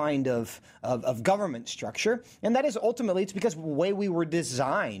any kind of government structure, and that is ultimately, it's because of the way we were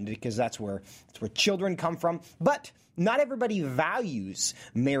designed, because that's where children come from. But not everybody values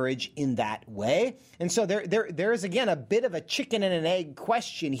marriage in that way. And so there is, again, a bit of a chicken and an egg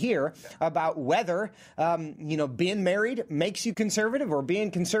question here about whether, being married makes you conservative or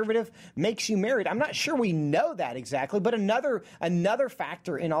being conservative makes you married. I'm not sure we know that exactly, but another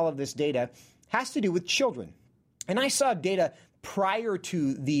factor in all of this data has to do with children. And I saw data prior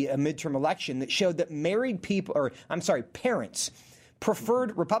to the midterm election that showed that parents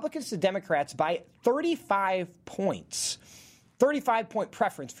preferred Republicans to Democrats by 35 points. 35-point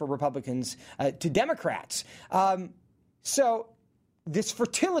preference for Republicans to Democrats. So this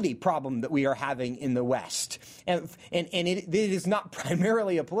fertility problem that we are having in the West, and it is not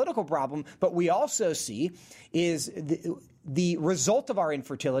primarily a political problem, but we also see is the result of our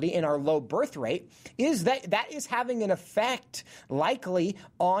infertility and our low birth rate is that is having an effect likely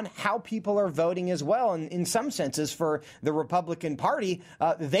on how people are voting as well. And in some senses for the Republican Party,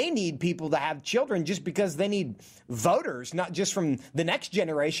 they need people to have children just because they need voters, not just from the next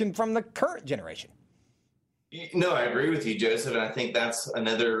generation, from the current generation. No, I agree with you, Joseph. And I think that's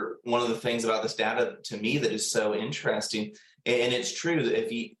another one of the things about this data to me that is so interesting. And it's true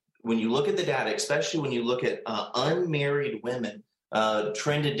that when you look at the data, especially when you look at unmarried women,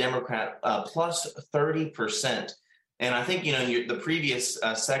 trended Democrat plus 30%. And I think, the previous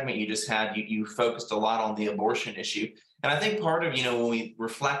segment you just had, you focused a lot on the abortion issue. And I think part of, when we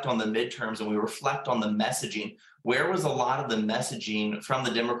reflect on the midterms and we reflect on the messaging, where was a lot of the messaging from the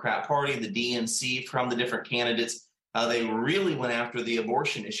Democrat Party, the DNC, from the different candidates? They really went after the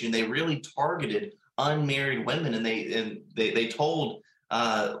abortion issue, and they really targeted unmarried women. And they told,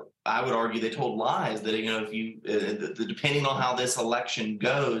 I would argue, they told lies that, if you, depending on how this election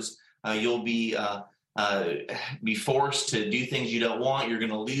goes, you'll be forced to do things you don't want. You're going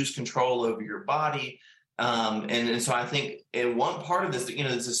to lose control over your body. And so I think one part of this,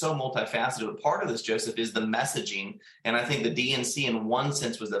 this is so multifaceted, but part of this, Joseph, is the messaging. And I think the DNC in one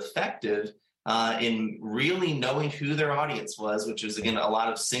sense was effective in really knowing who their audience was, which was, again, a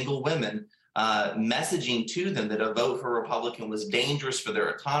lot of single women, messaging to them that a vote for a Republican was dangerous for their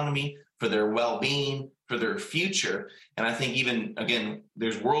economy, for their well-being, for their future. And I think even, again,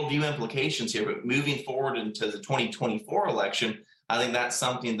 there's worldview implications here, but moving forward into the 2024 election, I think that's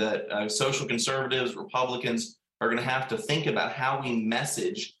something that social conservatives, Republicans are going to have to think about, how we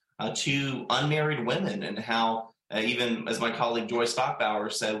message to unmarried women, and how even as my colleague Joy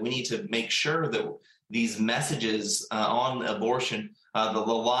Stockbauer said, we need to make sure that these messages on abortion, the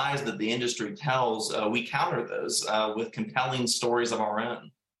lies that the industry tells, we counter those with compelling stories of our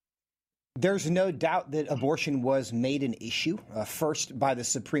own. There's no doubt that abortion was made an issue, first by the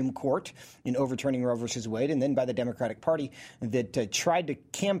Supreme Court in overturning Roe v. Wade, and then by the Democratic Party that tried to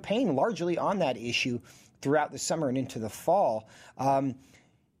campaign largely on that issue throughout the summer and into the fall. And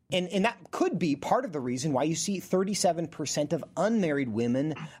that could be part of the reason why you see 37% of unmarried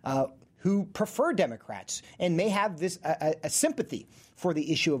women who prefer Democrats and may have this a sympathy for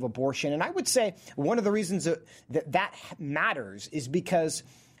the issue of abortion. And I would say one of the reasons that matters is because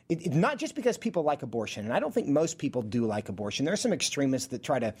not just because people like abortion, and I don't think most people do like abortion. There are some extremists that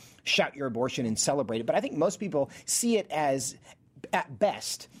try to shout your abortion and celebrate it, but I think most people see it as, at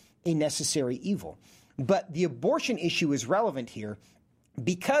best, a necessary evil. But the abortion issue is relevant here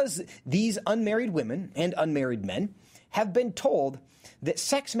because these unmarried women and unmarried men have been told that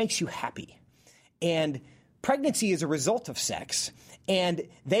sex makes you happy, and pregnancy is a result of sex, and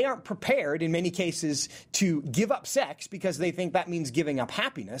they aren't prepared in many cases to give up sex because they think that means giving up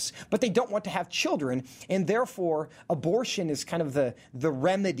happiness, but they don't want to have children, and therefore abortion is kind of the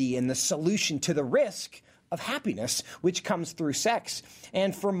remedy and the solution to the risk of happiness, which comes through sex.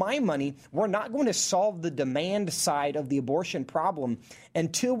 And for my money, we're not going to solve the demand side of the abortion problem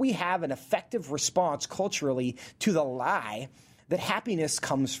until we have an effective response culturally to the lie that happiness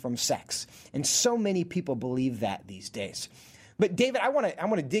comes from sex. And so many people believe that these days. But David, I want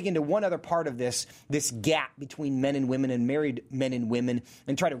to dig into one other part of this gap between men and women and married men and women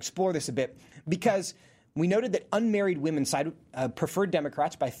and try to explore this a bit, because we noted that unmarried women preferred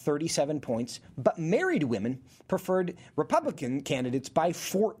Democrats by 37 points, but married women preferred Republican candidates by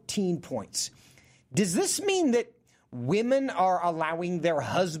 14 points. Does this mean that women are allowing their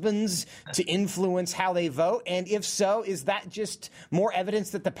husbands to influence how they vote? And if so, is that just more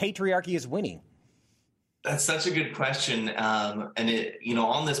evidence that the patriarchy is winning? That's such a good question. And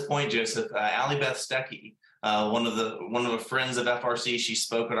on this point, Joseph, Allie Beth Stecky, one of the friends of FRC, she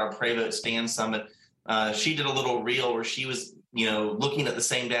spoke at our Pray Vote Stand Summit. She did a little reel where she was, looking at the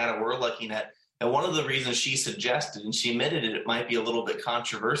same data we're looking at. And one of the reasons she suggested, and she admitted it might be a little bit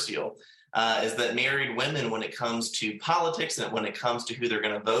controversial, is that married women, when it comes to politics and when it comes to who they're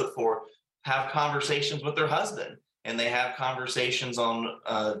going to vote for, have conversations with their husband. And they have conversations on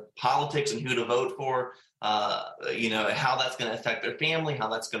politics and who to vote for, how that's going to affect their family, how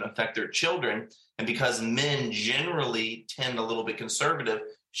that's going to affect their children. And because men generally tend a little bit conservative,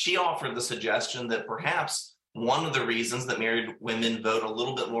 she offered the suggestion that perhaps one of the reasons that married women vote a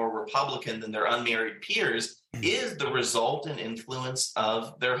little bit more Republican than their unmarried peers is the result and influence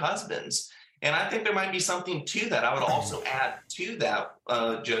of their husbands. And I think there might be something to that. I would also add to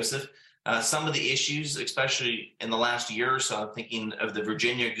that, Joseph, some of the issues, especially in the last year or so, I'm thinking of the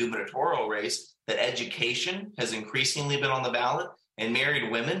Virginia gubernatorial race, that education has increasingly been on the ballot, and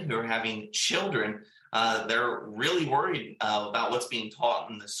married women who are having children, they're really worried about what's being taught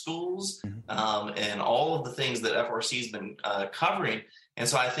in the schools and all of the things that FRC has been covering. And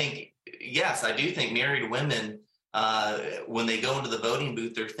so I think, yes, I do think married women, when they go into the voting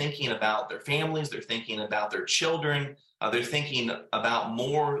booth, they're thinking about their families, they're thinking about their children, they're thinking about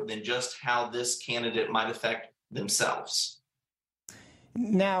more than just how this candidate might affect themselves.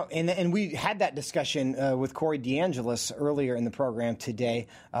 Now, and we had that discussion with Corey DeAngelis earlier in the program today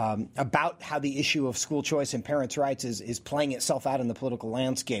about how the issue of school choice and parents' rights is playing itself out in the political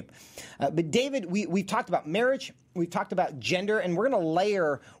landscape. But David, we've talked about marriage, we've talked about gender, and we're going to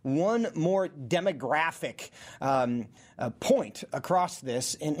layer one more demographic point across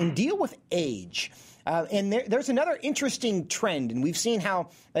this and deal with age. And there's another interesting trend, and we've seen how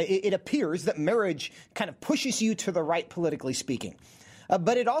it appears that marriage kind of pushes you to the right, politically speaking.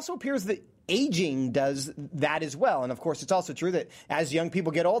 But it also appears that aging does that as well. And of course, it's also true that as young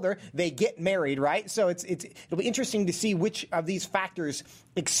people get older, they get married, right? So it'll be interesting to see which of these factors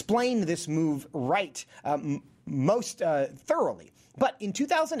explain this move right most thoroughly. But in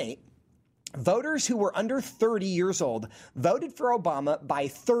 2008, voters who were under 30 years old voted for Obama by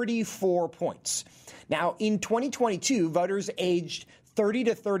 34 points. Now, in 2022, voters aged 30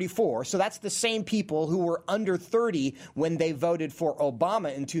 to 34, so that's the same people who were under 30 when they voted for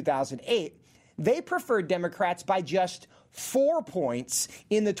Obama in 2008, they preferred Democrats by just 4 points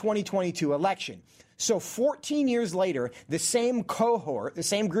in the 2022 election. So 14 years later, the same cohort, the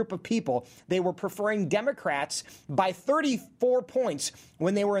same group of people, they were preferring Democrats by 34 points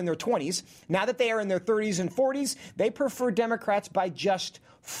when they were in their 20s. Now that they are in their 30s and 40s, they prefer Democrats by just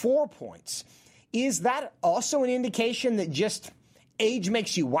 4 points. Is that also an indication that just age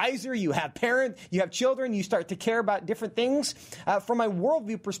makes you wiser. You have children. You start to care about different things. From a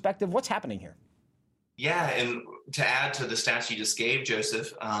worldview perspective, what's happening here? Yeah, and to add to the stats you just gave,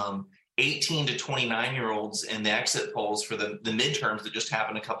 Joseph, 18 to 29-year-olds in the exit polls for the midterms that just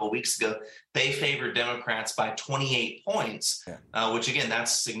happened a couple of weeks ago, they favored Democrats by 28 points, which, again,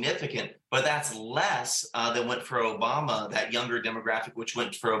 that's significant. But that's less than went for Obama, that younger demographic, which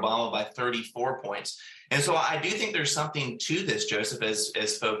went for Obama by 34 points. And so I do think there's something to this, Joseph,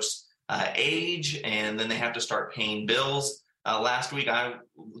 as folks age and then they have to start paying bills. Last week, I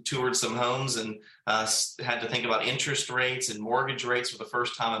toured some homes and had to think about interest rates and mortgage rates for the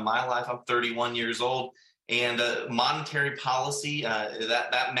first time in my life. I'm 31 years old, and monetary policy,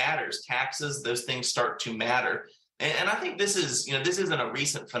 that matters. Taxes, those things start to matter. And I think this isn't a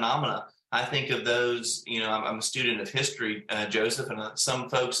recent phenomena. I think of those, I'm a student of history, Joseph, and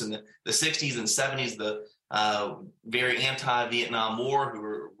some folks in the 60s and 70s, the very anti-Vietnam War, who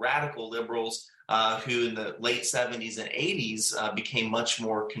were radical liberals, who in the late 70s and 80s became much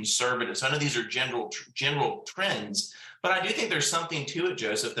more conservative. So I know these are general trends, but I do think there's something to it,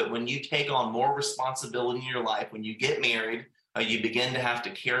 Joseph, that when you take on more responsibility in your life, when you get married, you begin to have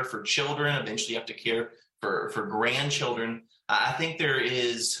to care for children, eventually you have to care for grandchildren. I think there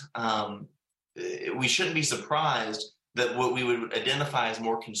is, we shouldn't be surprised that what we would identify as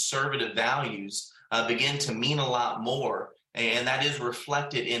more conservative values begin to mean a lot more. And that is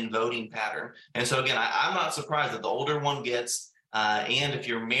reflected in voting pattern. And so, again, I'm not surprised that the older one gets, and if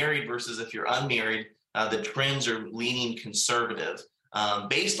you're married versus if you're unmarried, the trends are leaning conservative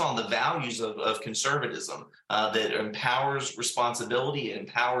based on the values of conservatism that empowers responsibility, it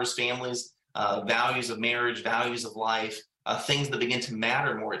empowers families, values of marriage, values of life, things that begin to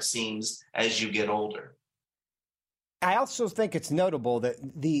matter more, it seems, as you get older. I also think it's notable that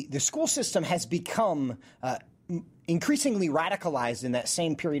the school system has become increasingly radicalized in that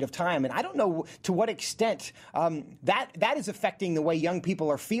same period of time. And I don't know to what extent that is affecting the way young people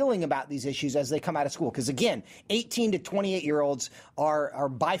are feeling about these issues as they come out of school. Because, again, 18 to 28-year-olds are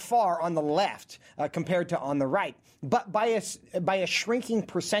by far on the left compared to on the right. But by a shrinking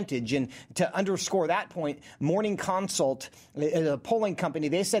percentage. And to underscore that point, Morning Consult, a polling company,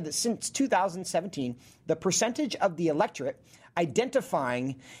 they said that since 2017, the percentage of the electorate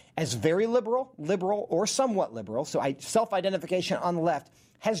identifying as very liberal, or somewhat liberal, so self-identification on the left,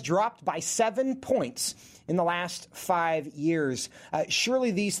 has dropped by 7 points in the last 5 years.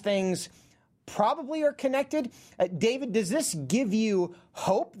 Surely these things probably are connected. David, does this give you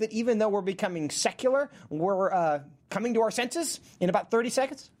hope that even though we're becoming secular, we're coming to our senses in about 30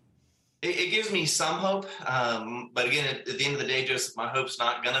 seconds? It gives me some hope. But again, at the end of the day, Joseph, my hope's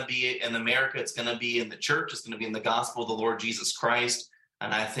not going to be in America. It's going to be in the church. It's going to be in the gospel of the Lord Jesus Christ.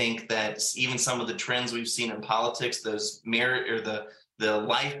 And I think that even some of the trends we've seen in politics, those the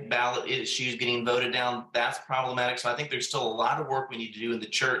life ballot issues getting voted down, that's problematic. So I think there's still a lot of work we need to do in the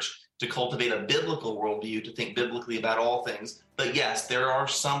church to cultivate a biblical worldview, to think biblically about all things. But yes, there are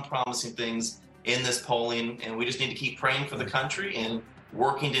some promising things in this polling, and we just need to keep praying for the country and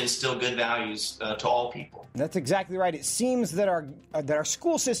working to instill good values to all people. That's exactly right. It seems that our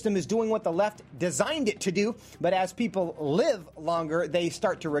school system is doing what the left designed it to do, but as people live longer, they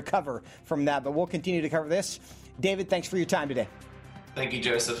start to recover from that. But we'll continue to cover this. David, thanks for your time today. Thank you,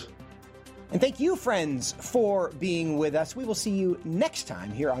 Joseph. And thank you, friends, for being with us. We will see you next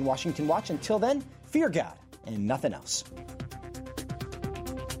time here on Washington Watch. Until then, fear God and nothing else.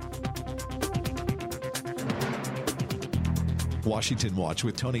 Washington Watch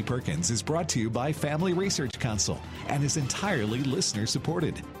with Tony Perkins is brought to you by Family Research Council and is entirely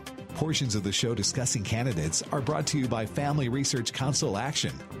listener-supported. Portions of the show discussing candidates are brought to you by Family Research Council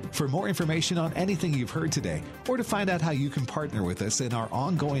Action. For more information on anything you've heard today, or to find out how you can partner with us in our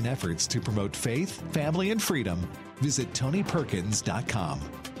ongoing efforts to promote faith, family, and freedom, visit TonyPerkins.com.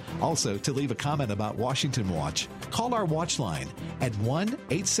 Also, to leave a comment about Washington Watch, call our watch line at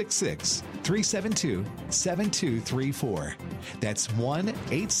 1-866-372-7234. That's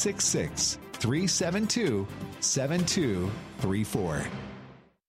 1-866-372-7234.